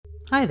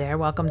Hi there,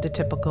 welcome to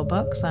Typical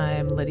Books.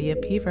 I'm Lydia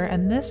Peaver,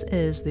 and this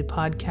is the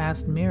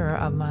podcast mirror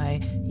of my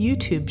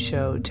YouTube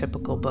show,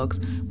 Typical Books,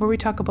 where we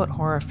talk about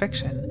horror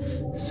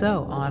fiction.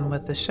 So, on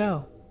with the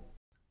show.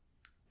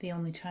 The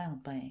Only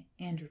Child by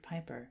Andrew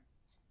Piper.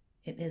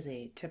 It is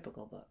a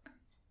typical book.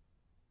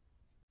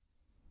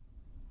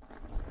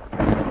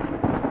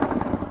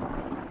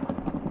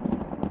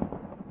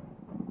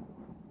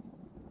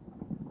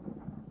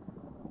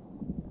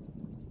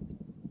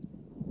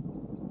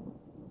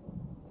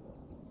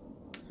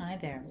 Hi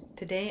there.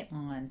 Today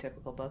on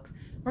Typical Books,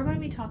 we're going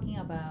to be talking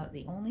about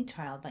The Only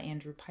Child by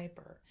Andrew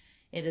Piper.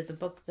 It is a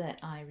book that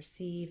I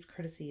received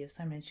courtesy of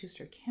Simon &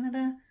 Schuster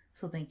Canada,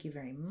 so thank you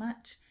very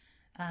much.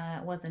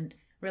 It wasn't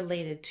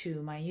related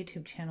to my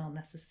YouTube channel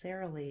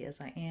necessarily,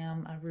 as I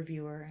am a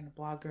reviewer and a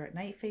blogger at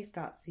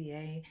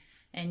nightface.ca,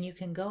 and you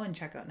can go and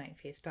check out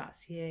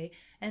nightface.ca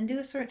and do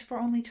a search for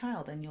Only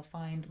Child, and you'll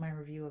find my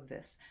review of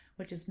this,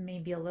 which is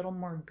maybe a little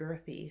more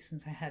girthy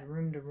since I had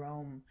room to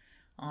roam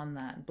on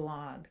that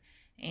blog.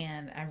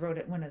 And I wrote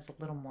it when it was a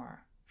little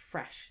more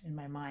fresh in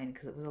my mind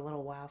because it was a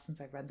little while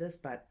since I've read this,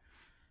 but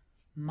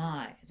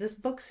this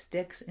book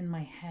sticks in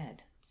my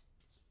head,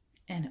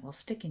 and it will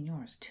stick in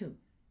yours too.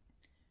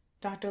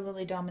 Dr.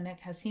 Lily Dominic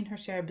has seen her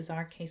share of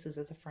bizarre cases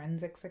as a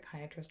forensic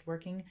psychiatrist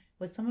working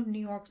with some of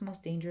New York's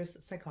most dangerous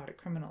psychotic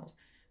criminals,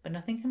 but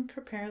nothing can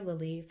prepare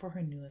Lily for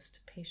her newest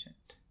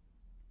patient.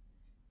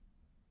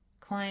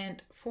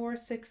 Client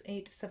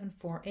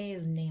 46874A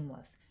is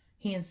nameless.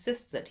 He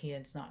insists that he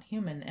is not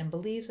human and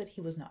believes that he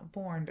was not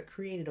born but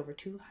created over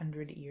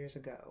 200 years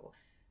ago.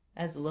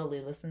 As Lily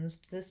listens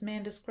to this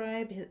man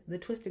describe the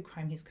twisted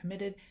crime he's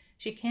committed,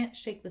 she can't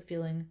shake the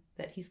feeling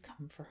that he's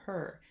come for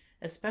her,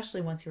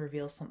 especially once he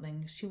reveals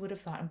something she would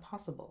have thought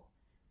impossible.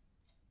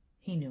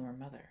 He knew her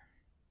mother.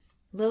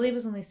 Lily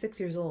was only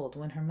 6 years old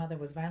when her mother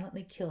was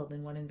violently killed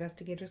in what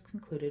investigators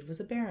concluded was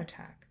a bear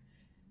attack.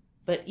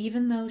 But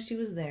even though she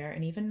was there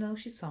and even though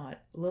she saw it,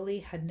 Lily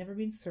had never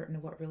been certain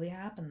of what really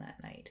happened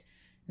that night.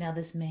 Now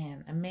this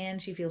man, a man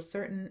she feels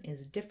certain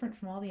is different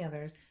from all the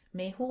others,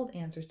 may hold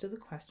answers to the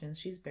questions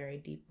she's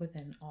buried deep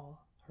within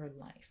all her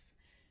life.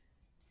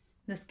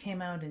 This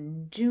came out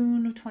in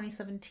June of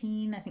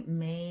 2017. I think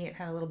May it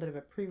had a little bit of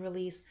a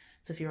pre-release,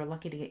 so if you were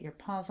lucky to get your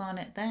paws on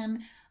it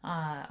then,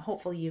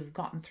 hopefully you've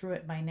gotten through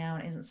it by now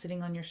and isn't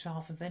sitting on your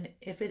shelf.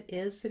 If it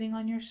is sitting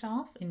on your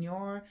shelf in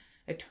your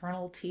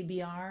eternal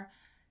TBR,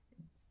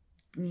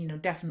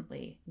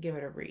 definitely give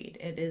it a read.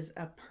 It is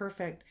a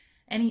perfect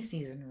any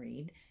season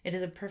read. It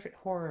is a perfect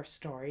horror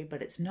story,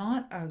 but it's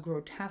not a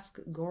grotesque,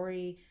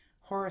 gory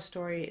horror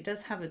story. It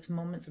does have its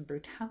moments of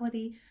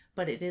brutality,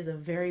 but it is a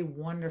very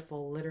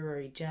wonderful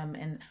literary gem.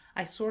 And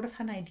I sort of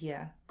had an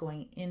idea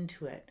going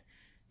into it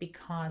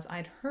because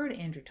I'd heard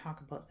Andrew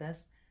talk about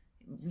this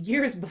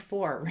years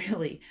before,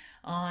 really,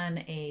 on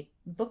a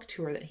book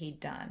tour that he'd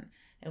done.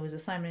 It was a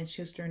Simon &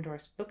 Schuster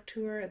endorsed book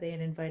tour. They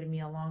had invited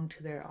me along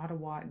to their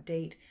Ottawa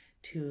date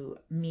to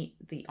meet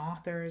the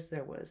authors.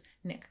 There was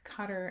Nick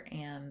Cutter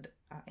and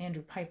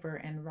Andrew Piper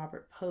and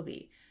Robert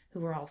Poby, who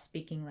were all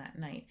speaking that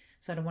night.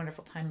 So I had a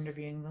wonderful time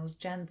interviewing those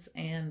gents,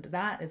 and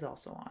that is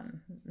also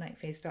on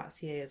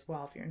nightface.ca as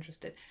well if you're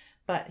interested.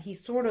 But he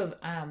sort of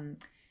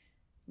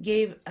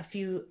gave a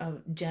few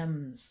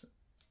gems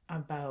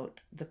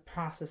about the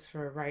process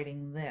for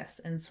writing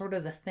this and sort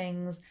of the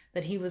things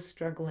that he was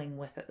struggling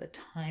with at the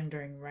time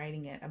during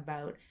writing it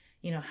about,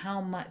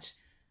 how much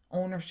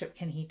ownership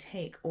can he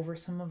take over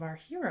some of our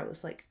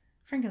heroes like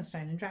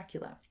Frankenstein and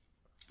Dracula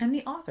and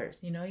the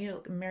authors,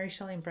 Mary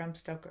Shelley and Bram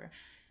Stoker.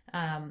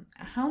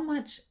 How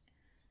much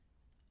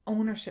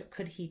ownership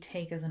could he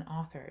take as an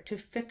author to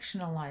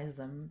fictionalize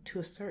them to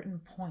a certain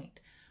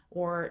point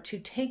or to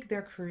take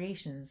their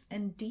creations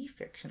and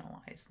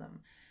defictionalize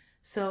them?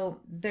 So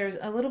there's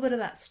a little bit of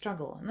that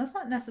struggle, and that's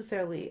not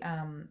necessarily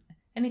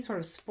any sort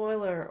of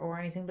spoiler or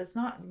anything, but it's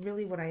not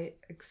really what I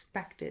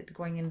expected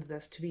going into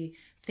this to be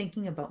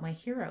thinking about my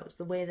heroes.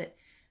 The way that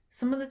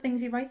some of the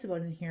things he writes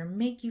about in here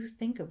make you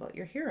think about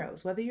your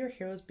heroes, whether your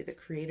heroes be the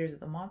creators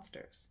of the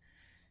monsters.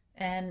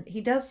 And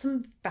he does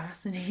some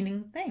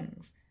fascinating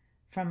things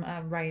from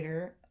a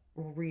writer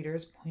or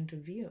reader's point of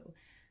view.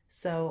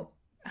 So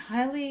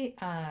highly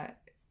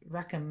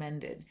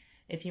recommended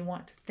if you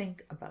want to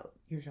think about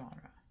your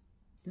genre.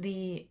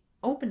 The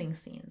opening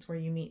scenes where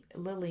you meet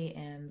Lily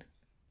and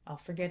I'll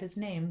forget his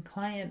name,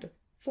 client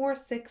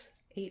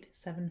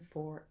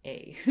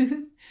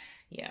 46874A.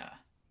 Yeah,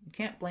 you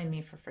can't blame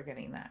me for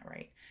forgetting that,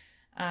 right?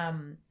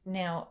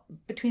 Now,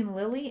 between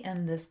Lily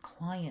and this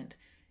client,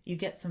 you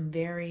get some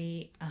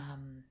very,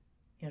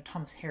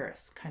 Thomas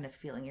Harris kind of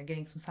feeling. You're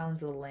getting some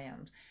Silence of the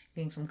Lambs,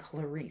 getting some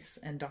Clarice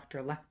and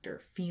Dr. Lecter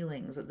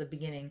feelings at the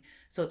beginning.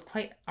 So it's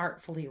quite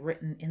artfully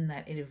written in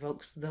that it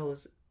evokes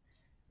those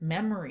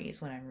memories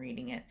when I'm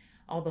reading it,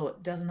 although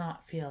it does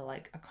not feel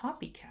like a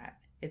copycat.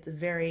 It's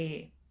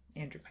very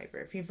Andrew Piper.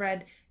 If you've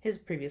read his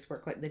previous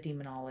work, like The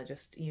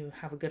Demonologist, you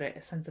have a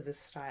good sense of his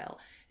style.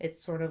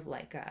 It's sort of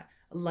like a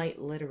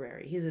light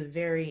literary. He's a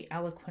very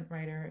eloquent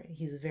writer.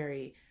 He's a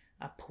very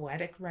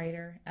poetic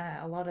writer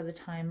a lot of the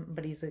time,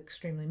 but he's an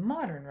extremely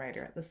modern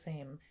writer at the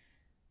same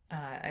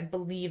I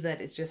believe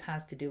that it just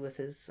has to do with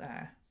his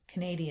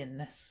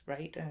Canadianness,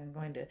 right? I'm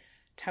going to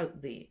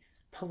tout the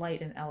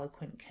polite and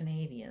eloquent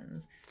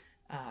Canadians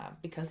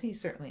because he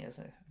certainly is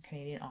a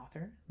Canadian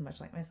author,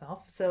 much like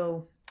myself.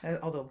 So,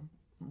 although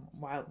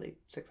wildly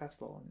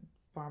successful and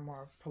far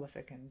more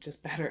prolific and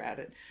just better at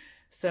it.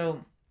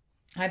 So,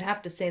 I'd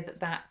have to say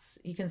that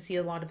you can see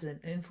a lot of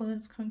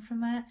influence coming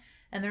from that.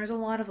 And there's a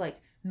lot of like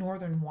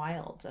northern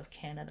wilds of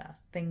Canada,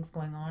 things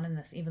going on in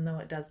this, even though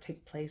it does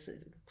take place at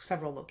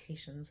several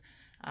locations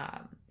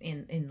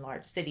in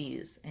large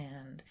cities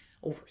and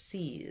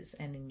overseas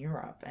and in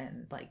Europe.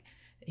 And like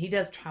he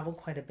does travel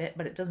quite a bit,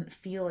 but it doesn't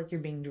feel like you're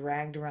being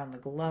dragged around the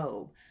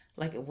globe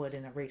like it would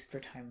in a Race for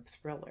Time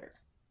thriller.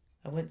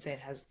 I wouldn't say it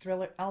has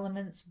thriller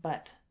elements,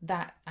 but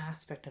that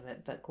aspect of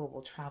it, that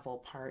global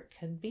travel part,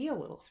 can be a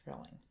little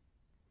thrilling.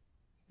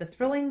 The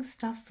thrilling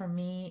stuff for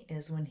me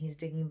is when he's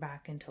digging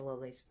back into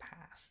Lily's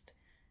past.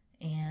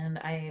 And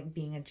I,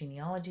 being a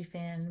genealogy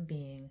fan,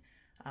 being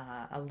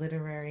a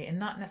literary and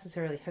not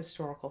necessarily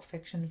historical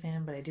fiction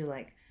fan, but I do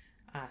like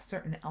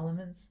certain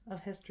elements of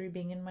history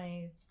being in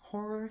my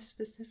horror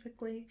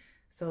specifically.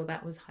 So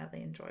that was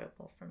highly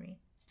enjoyable for me.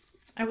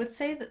 I would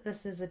say that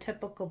this is a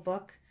typical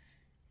book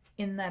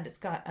in that it's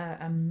got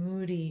a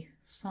moody,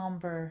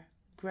 somber,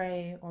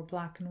 gray or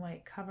black and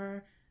white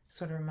cover.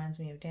 Sort of reminds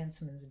me of Dan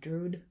Simmons'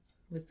 Drood.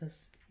 With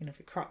this, if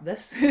you crop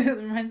this, it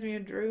reminds me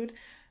of Drood.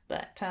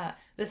 But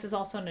this is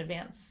also an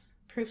advance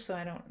proof, so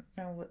I don't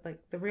know what,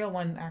 like, the real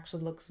one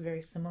actually looks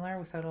very similar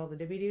without all the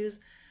dibby-doos.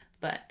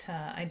 But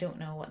I don't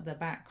know what the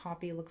back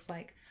copy looks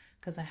like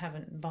because I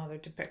haven't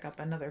bothered to pick up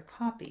another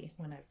copy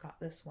when I've got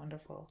this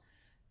wonderful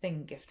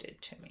thing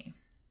gifted to me.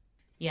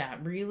 Yeah,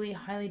 really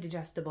highly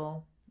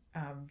digestible,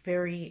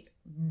 very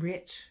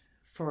rich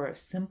for a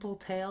simple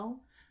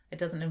tale. It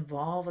doesn't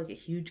involve like a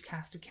huge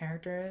cast of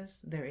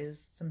characters. There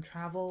is some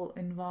travel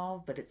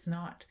involved, but it's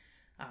not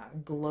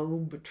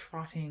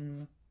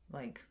globe-trotting,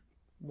 like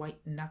white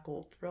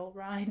knuckle thrill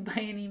ride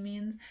by any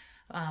means.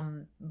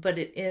 But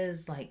it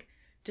is like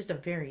just a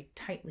very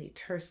tightly,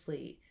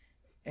 tersely,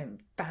 and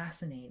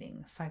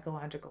fascinating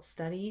psychological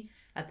study.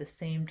 At the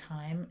same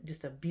time,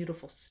 just a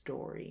beautiful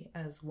story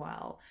as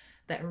well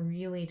that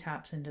really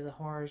taps into the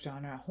horror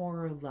genre,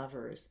 horror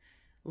lovers'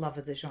 love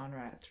of the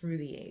genre through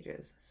the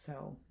ages.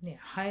 So yeah,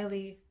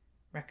 highly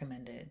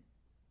recommended.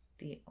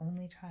 The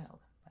Only Child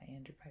by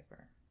Andrew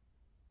Piper.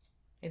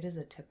 It is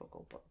a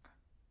typical book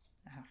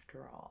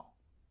after all.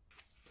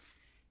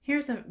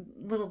 Here's a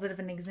little bit of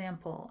an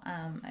example.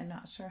 I'm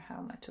not sure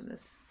how much of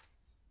this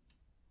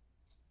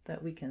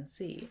that we can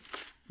see,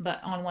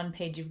 but on one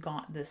page you've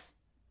got this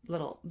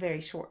little very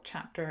short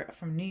chapter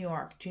from New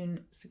York, June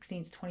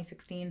 16th,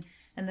 2016,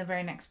 and the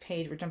very next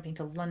page we're jumping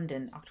to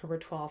London, October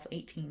 12th,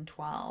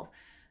 1812.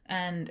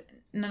 And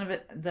none of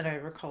it that I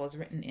recall is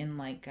written in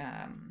like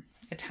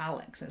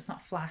italics. It's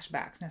not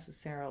flashbacks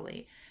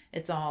necessarily.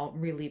 It's all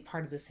really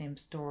part of the same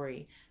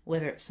story,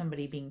 whether it's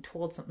somebody being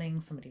told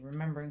something, somebody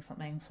remembering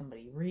something,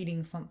 somebody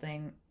reading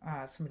something,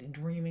 somebody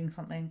dreaming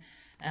something.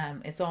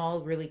 It's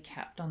all really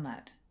kept on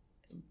that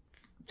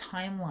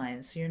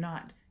timeline, so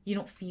you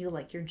don't feel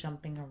like you're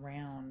jumping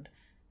around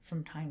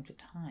from time to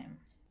time.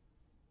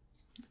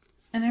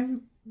 And I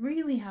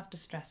really have to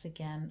stress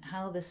again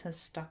how this has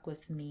stuck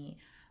with me.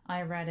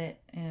 I read it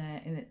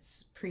in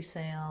its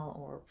pre-sale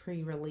or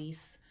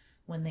pre-release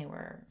when they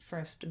were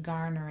first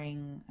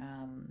garnering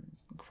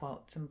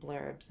quotes and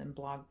blurbs and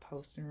blog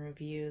posts and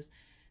reviews.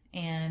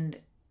 And,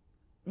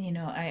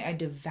 I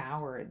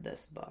devoured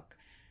this book.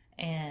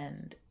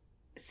 And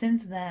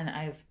since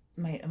then,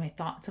 my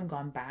thoughts have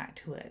gone back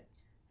to it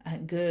a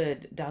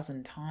good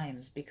dozen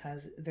times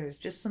because there's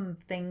just some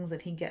things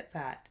that he gets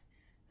at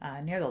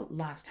near the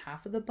last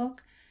half of the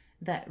book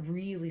that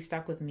really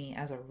stuck with me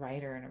as a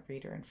writer and a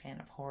reader and fan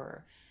of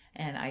horror.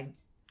 And I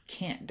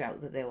can't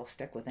doubt that they will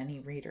stick with any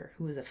reader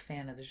who is a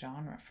fan of the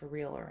genre for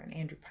real, or an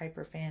Andrew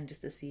Piper fan,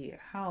 just to see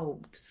how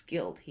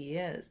skilled he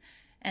is.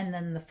 And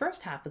then the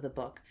first half of the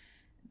book,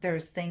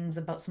 there's things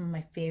about some of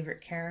my favorite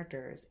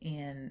characters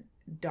in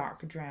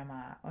dark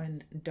drama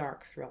and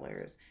dark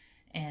thrillers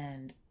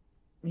and,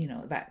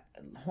 that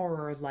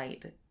horror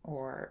light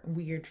or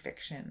weird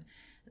fiction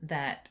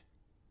that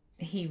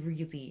he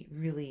really,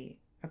 really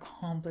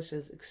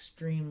accomplishes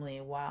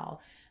extremely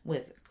well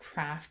with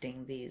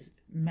crafting these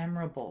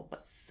memorable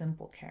but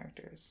simple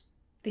characters.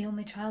 The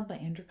Only Child by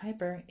Andrew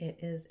Piper. It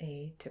is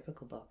a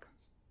typical book.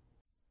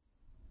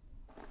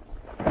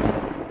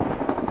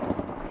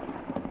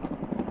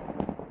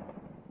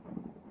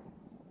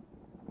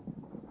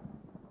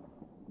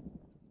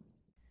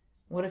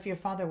 What if your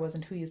father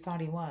wasn't who you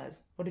thought he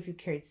was? What if you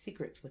carried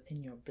secrets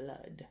within your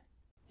blood?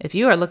 If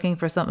you are looking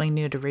for something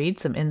new to read,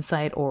 some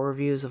insight or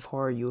reviews of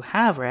horror you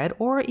have read,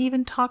 or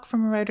even talk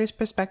from a writer's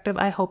perspective,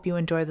 I hope you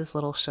enjoy this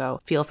little show.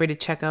 Feel free to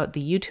check out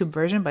the YouTube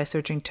version by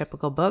searching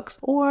Typical Books,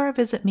 or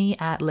visit me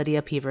at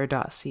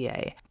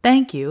lydiapever.ca.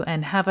 Thank you,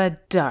 and have a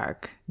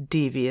dark,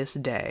 devious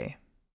day.